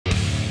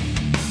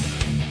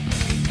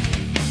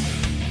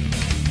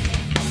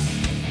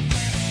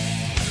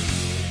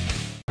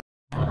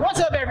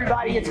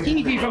everybody. It's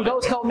Keefy from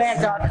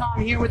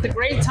GhostCodeMag.com here with the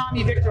great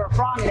Tommy Victor of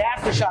Prong and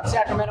Aftershock,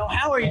 Sacramento.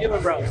 How are you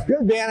doing, bro?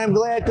 Good, man. I'm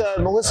glad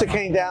Melissa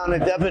came down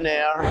at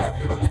Debonair.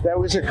 That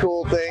was a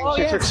cool thing.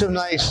 She took some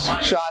nice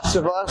shots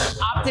of us.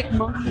 Optic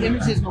Monkey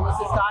Images,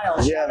 Melissa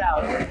Styles. Shout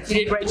out. She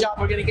did a great job.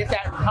 We're going to get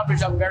that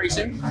coverage up very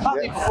soon.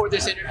 Probably before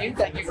this interview.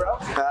 Thank you, bro.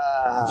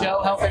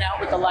 Joe helping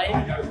out with the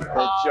lighting.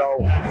 Joe.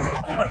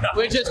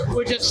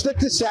 We're just stick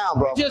to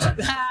sound, bro. Just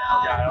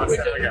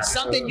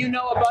something you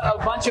know about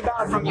a bunch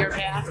about from your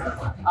past.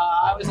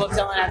 I was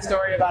telling that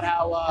story about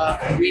how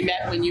we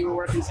met when you were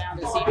working sound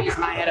at CB's,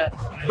 and I had a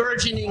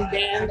burgeoning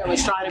band that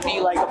was trying to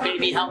be like a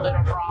Baby Helmet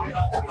or Prong,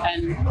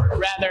 and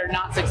rather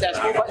not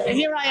successful. But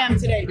here I am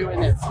today doing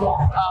this.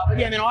 But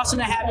yeah, man, awesome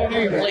to have you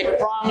here. You played with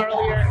Prong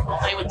earlier,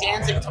 playing with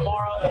Danzig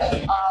tomorrow.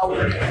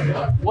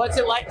 What's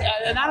it like?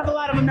 Not a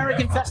lot of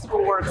American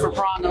festival work for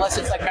Prong, unless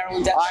it's like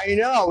Maryland Death Fest. I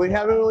know, we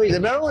haven't really. The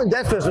Maryland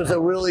Death Fest was a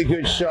really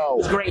good show. It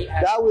was great.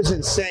 That was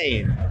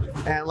insane.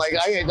 And like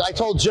I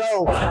told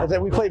Joe, I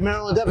said, we played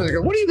Maryland Death Fest. I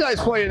go, what are you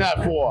guys playing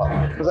that for?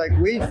 I was like,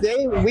 we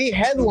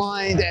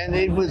headlined, and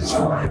it was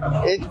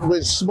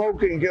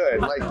smoking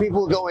good. Like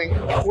people going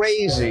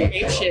crazy.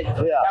 Ape shit. Yeah.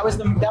 That was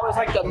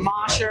like the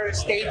Mosher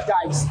stage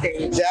dive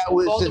stage. That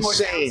was Baltimore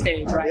insane.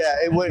 Stage, right?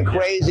 Yeah, it went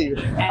crazy.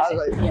 And I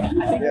was like,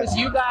 I think it was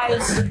you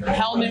guys,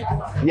 Helmet,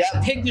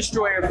 Pig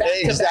Destroyer, back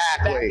to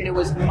back, and it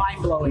was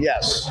mind blowing.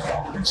 Yes.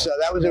 So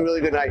that was a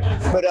really good night.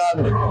 But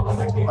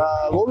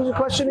what was the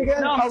question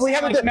again? No, we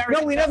haven't.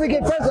 No, we never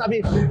get presents. I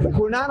mean, like,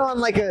 we're not on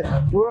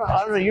we're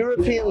on a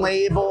European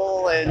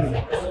label, and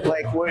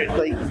like we're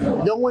like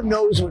no one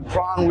knows what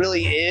Prong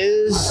really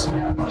is.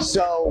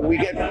 So we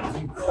get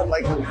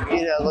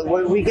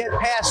we get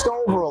passed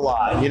over a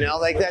lot. You know,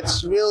 like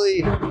that's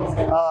really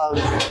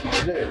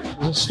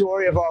the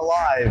story of our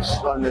lives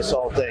on this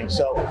whole thing.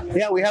 So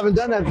yeah, we haven't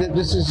done that.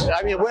 This is.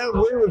 I mean, we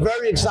were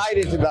very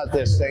excited about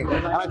this thing,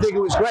 and I think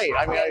it was great.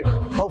 I mean,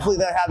 hopefully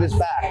they'll have us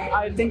back.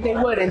 I think they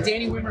would. And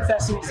Danny Wimmer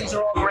festivals, these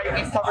are all great.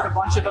 We've covered a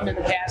bunch of them in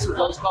the past with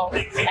Ghost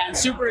Code, and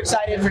super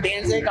excited for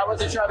Danzig. I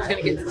wasn't sure I was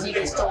going to get to see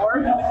this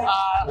tour.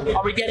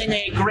 Are we getting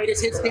a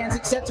greatest hits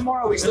Danzig set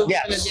tomorrow? Or are we still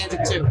getting a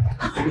Danzig 2?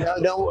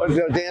 No,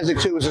 Danzig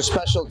 2 is a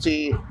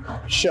specialty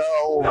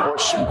show or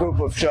group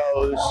of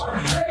shows.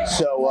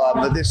 So,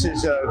 but this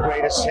is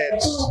greatest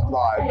hits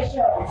live.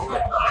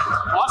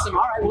 Awesome.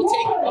 All right,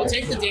 we'll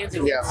take the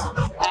Danzig hits.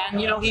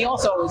 And you know, he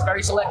also is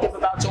very selective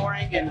about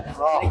touring and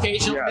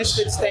occasional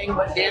Misfits thing.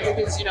 But Danzig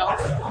is,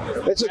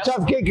 it's a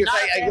tough gig. Not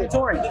a fan of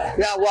touring.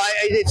 Yeah, well,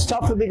 it's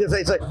tough for me because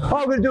they say, "Oh,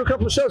 I'm going to do a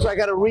couple of shows." So I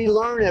got to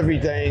relearn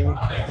everything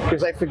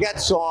because I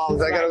forget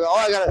songs. I got to go. Oh,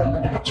 I got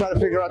to try to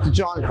figure out the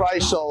John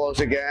Christ solos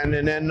again,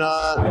 and then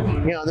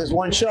there's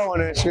one show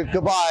and it's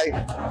goodbye.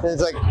 And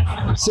it's like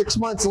 6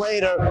 months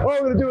later. Oh,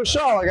 we're going to do a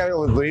show. I got to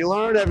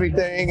relearn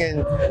everything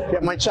and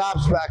get my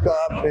chops back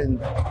up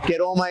and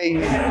get all my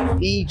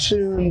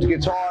E-tuned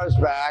guitars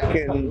back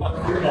and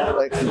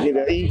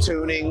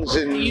E-tunings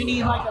and. Do you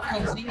need like a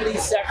completely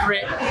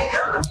separate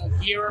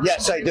gear?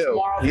 Yes, I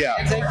do. Yeah.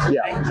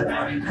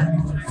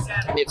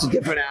 It's a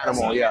different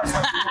animal,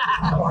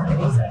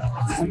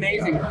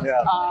 Amazing.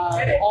 Yeah.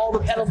 All the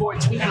pedal board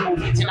tweaking will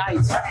be tonight,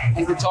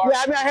 and guitar.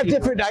 Yeah, I mean, I have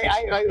different. I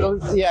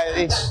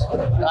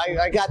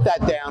got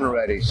that down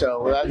already,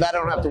 so that I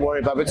don't have to worry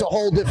about. But it's a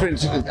whole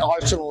different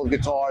arsenal of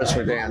guitars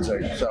for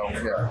Danzig. So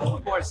yeah.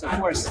 Of course.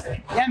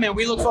 Yeah, man.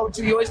 We look forward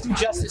to. You always do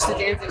justice to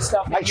Danzig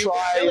stuff. I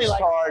try. Really it's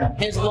hard.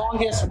 His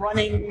longest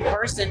running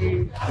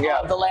person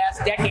of the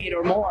last decade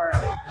or more.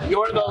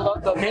 You're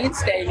the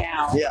mainstay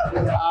now. Yeah.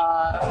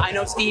 I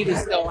know Steve is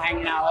still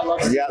hanging out. I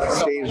love Steve. Yeah,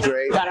 Steve's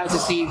great. Shout out to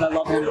Steve. I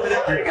love him.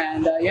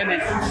 And yeah,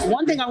 man.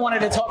 One thing I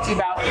wanted to talk to you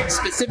about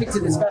specific to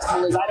this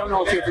festival is I don't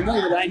know if you're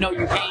familiar with it. I know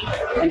you paint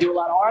and do a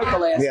lot of art. The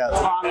last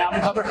Prong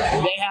album cover.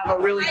 They have a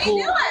really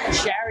cool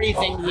charity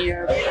thing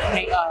here,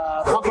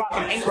 punk rock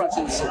and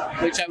paintbrushes,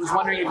 which I was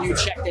wondering if you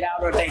checked it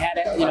out or if they had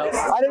it.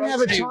 I didn't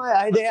have a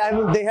time.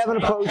 They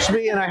haven't approached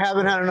me, and I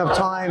haven't had enough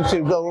time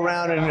to go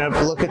around and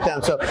look at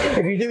them. So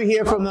if you do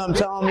hear from them,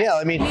 tell them. Yeah,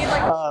 I mean,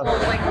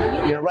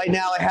 right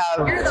now I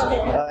have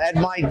at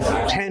my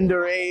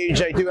tender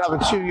age, I do have a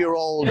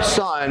 2-year-old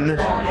son,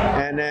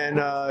 and then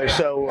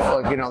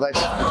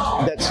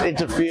that's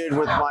interfered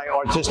with my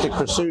artistic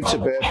pursuits a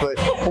bit. But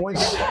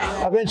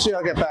eventually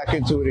I'll get back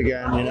into it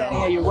again.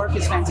 Yeah, your work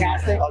is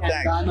fantastic. Oh,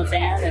 thanks. I'm a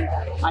fan, and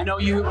I know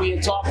we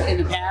had talked in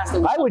the past.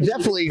 I would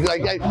definitely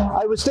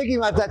I was thinking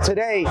about that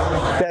today.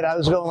 That I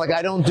was going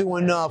I don't do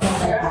enough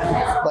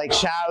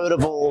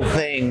charitable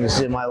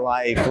things in my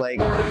life,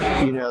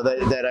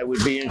 that I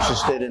would be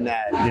interested in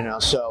that.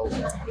 So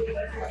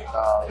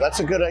that's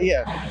a good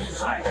idea.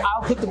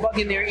 I'll put the bug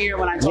in their ear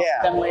when I talk to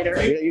them later.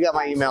 Yeah, you got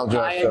my email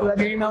address. I do have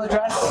your email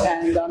address,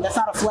 and that's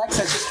not a flex.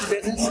 That's just for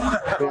business.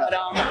 But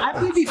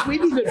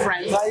we'd be good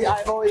friends.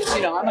 I've always,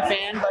 I'm a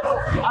fan, but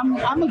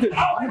I'm a good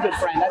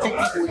friend. I think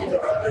people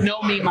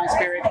know me, my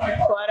spirit.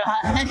 But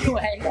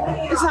Anyway,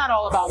 it's not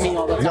all about me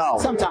all the time. No,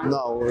 sometimes.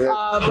 no.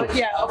 But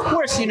yeah, of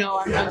course, you know,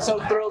 I'm so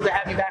thrilled to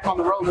have you back on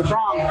the road with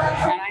Prong.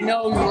 And I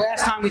know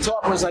last time we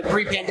talked was like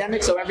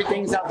pre-pandemic, so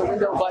everything's out the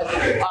window.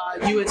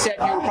 But you had said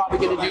you were probably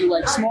going to do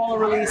like smaller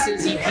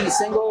releases, EP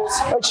singles.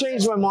 I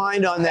changed my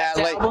mind on that.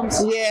 Like,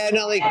 albums? yeah,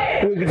 no, like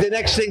the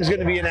next thing's going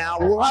to be an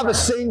album. We'll have a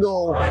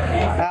single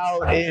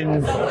out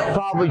in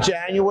probably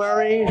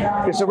January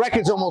because the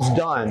record's almost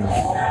done.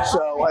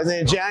 So, and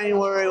then in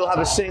January we'll have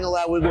a single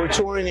out. We're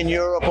touring in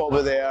Europe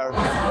over there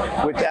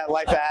with that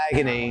Life of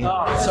Agony.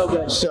 Oh, so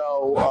good.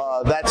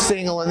 So that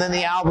single, and then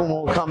the album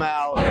will come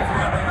out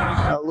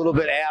a little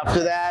bit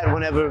after that,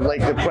 whenever like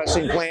the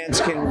pressing plans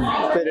can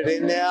fit it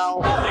in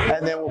now,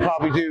 and then we'll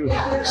probably do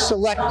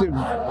selective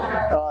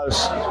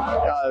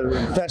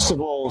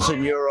festivals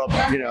in Europe,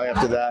 you know,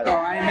 after that. Oh,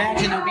 I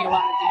imagine there'll be a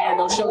lot of demand.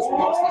 Those shows were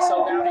mostly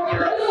sold out in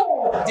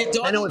Europe. Did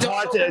Dog I know it's Dog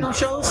hard open to. those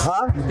shows?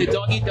 Huh? Did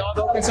Dog Eat Dog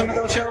open some of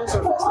those shows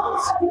or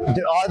festivals?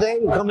 Are they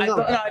coming up?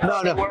 I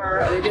thought they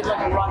were. They did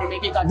like a run, or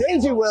maybe it got. They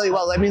do really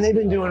well. I mean, they've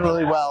been doing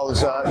really well.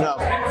 So, no,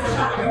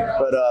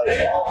 but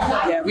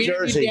yeah, we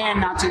Jersey. interviewed Dan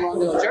not too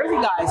long ago. Jersey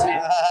guys,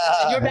 man.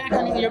 And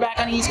you're back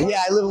on the East Coast.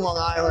 Yeah, I live in Long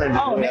Island.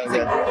 Oh, amazing!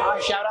 Yeah. All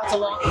right, shout out to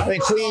Long I mean,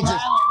 Queens Long is.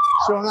 Island.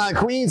 Long Island.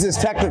 Queens is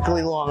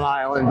technically Long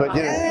Island, but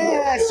you know.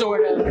 Yeah,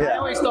 sort of. Yeah. I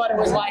always thought it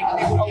was like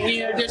a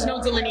weird. There's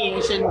no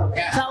delineation.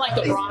 It's not like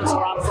the Bronx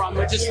where I'm from.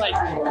 We're just like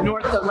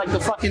north of like the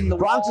fucking the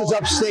Bronx is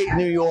upstate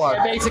New York.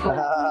 Yeah, basically.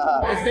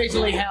 It's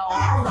basically hell.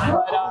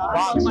 But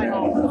I love my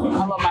home.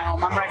 I love my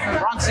home. I'm right from the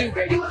Bronx Zoo,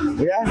 baby.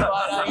 Yeah. But,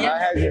 I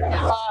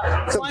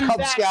had some fun Cub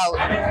fact, Scout.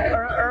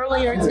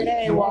 Earlier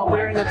today, while we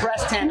were in the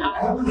press tent,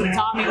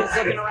 Tommy was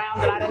looking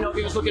around, and I didn't know if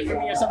he was looking for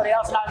me or somebody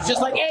else, and I was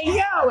just like, "Hey,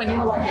 yo!" And he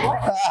was like,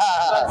 "What?"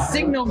 The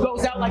signal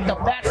goes out like the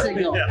bat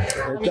signal.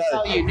 Let me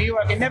tell you, New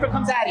York, it never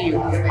comes out of you.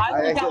 I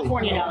live in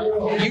California now.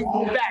 You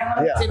moved back.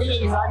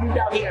 Today, I moved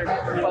out here,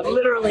 but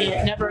literally,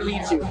 it never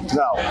leaves you.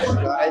 No,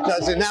 it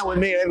doesn't. Not with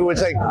me.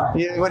 Everyone's like,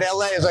 when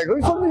LA is like, "Are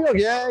you from New York?"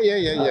 Yeah.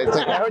 It's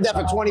like, I heard that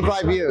for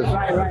 25 years.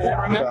 Right.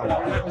 I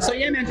remember. So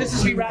yeah, man. Just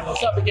as we wrap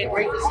this up again,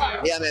 great to see you.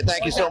 Yeah, man.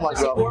 Thank you so much,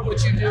 bro. Support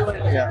what you do,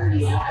 and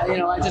you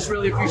know, I just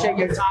really appreciate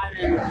your time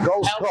and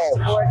Go help Skull.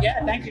 support.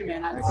 Yeah, thank you,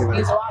 man. It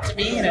means a lot to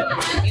me, and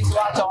it means a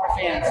lot to our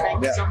fans.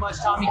 Thank you so much,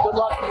 Tommy. Good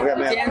luck. Yeah,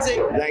 man.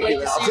 Danzig. Thank you.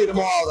 Man. I'll see you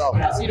tomorrow, though.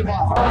 I'll see you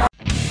tomorrow.